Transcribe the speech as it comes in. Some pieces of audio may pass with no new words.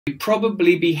We'd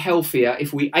probably be healthier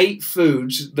if we ate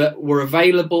foods that were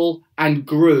available and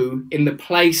grew in the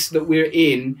place that we're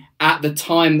in at the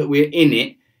time that we're in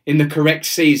it, in the correct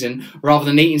season, rather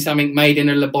than eating something made in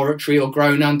a laboratory or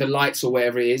grown under lights or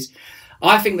whatever it is.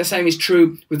 I think the same is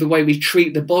true with the way we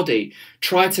treat the body.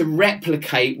 Try to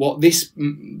replicate what this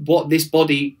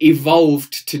body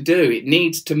evolved to do. It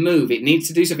needs to move. It needs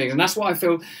to do something. And that's what I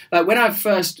feel like when I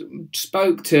first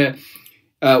spoke to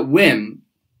Wim.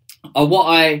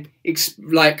 I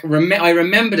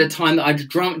remembered a time that I'd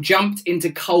jumped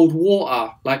into cold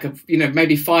water, like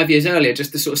maybe 5 years earlier,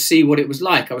 just to sort of see what it was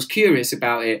like. I was curious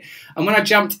about it, and when I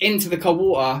jumped into the cold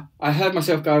water, I heard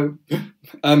myself go,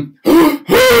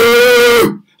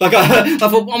 like I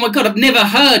thought, oh my God, I've never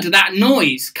heard that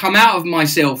noise come out of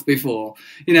myself before.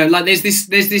 Like there's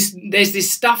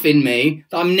this stuff in me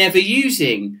that I'm never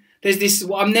using.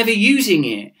 I'm never using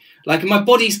it. Like my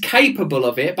body's capable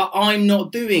of it, but I'm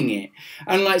not doing it.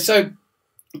 And I think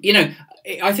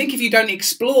if you don't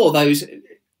explore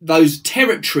those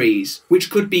territories,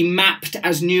 which could be mapped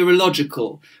as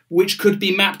neurological, which could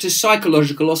be mapped as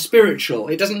psychological or spiritual,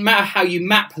 it doesn't matter how you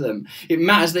map them. It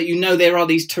matters that there are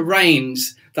these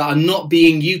terrains that are not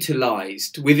being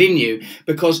utilized within you,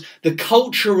 because the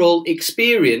cultural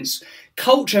experience,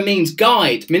 culture means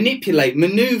guide, manipulate,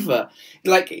 maneuver.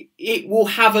 Like it will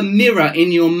have a mirror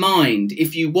in your mind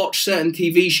if you watch certain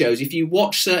TV shows, if you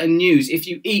watch certain news, if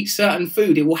you eat certain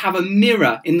food, it will have a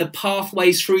mirror in the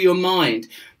pathways through your mind.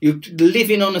 You're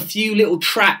living on a few little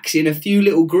tracks in a few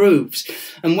little grooves.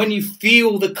 And when you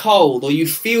feel the cold or you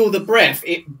feel the breath,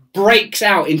 it breaks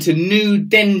out into new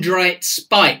dendrite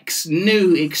spikes,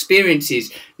 new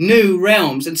experiences, new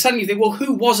realms. And suddenly you think, well,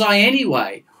 who was I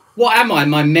anyway? What am I?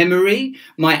 My memory,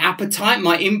 my appetite,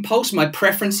 my impulse, my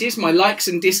preferences, my likes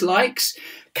and dislikes?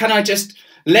 Can I just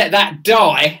let that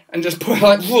die and just put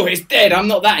whoa, it's dead. I'm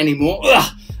not that anymore. Ugh.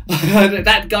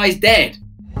 That guy's dead.